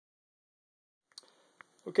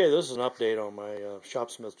Okay, this is an update on my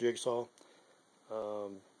Shopsmith Jigsaw.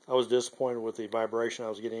 I was disappointed with the vibration I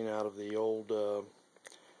was getting out of the old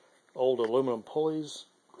aluminum pulleys.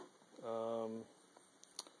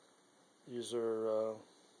 These are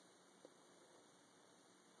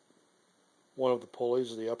one of the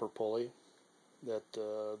pulleys, the upper pulley, that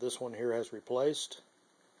this one here has replaced.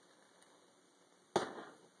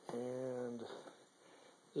 And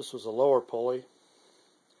this was a lower pulley,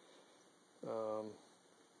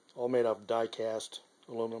 all made of die-cast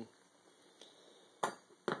aluminum,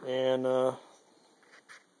 and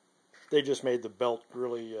they just made the belt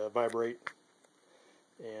really vibrate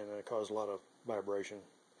and caused a lot of vibration.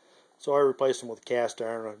 So I replaced them with cast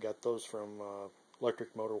iron. I got those from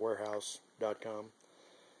electricmotorwarehouse.com,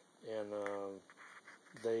 and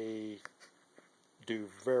they do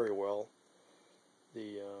very well.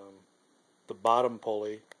 The bottom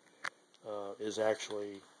pulley is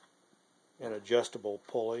actually an adjustable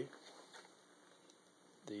pulley.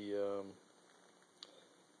 The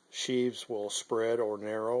sheaves will spread or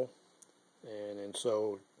narrow, and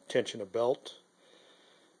so tension a belt.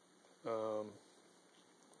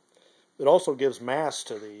 It also gives mass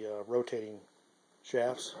to the rotating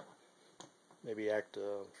shafts. Maybe act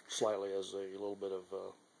slightly as a little bit of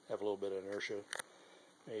have a little bit of inertia,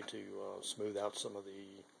 maybe to smooth out some of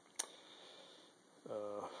the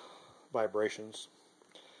vibrations.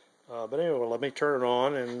 But anyway, let me turn it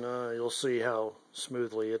on, and you'll see how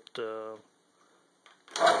smoothly it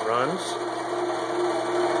runs.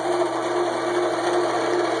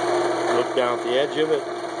 Look down at the edge of it.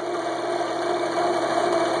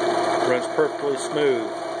 It runs perfectly smooth.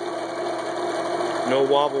 No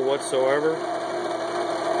wobble whatsoever.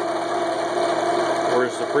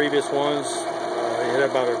 Whereas the previous ones, it had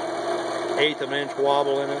about 1/8 of an inch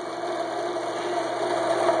wobble in it.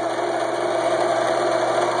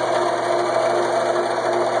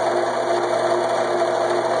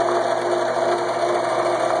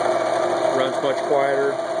 Runs much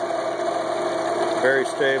quieter, very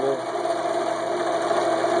stable.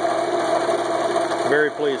 Very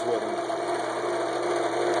pleased with them.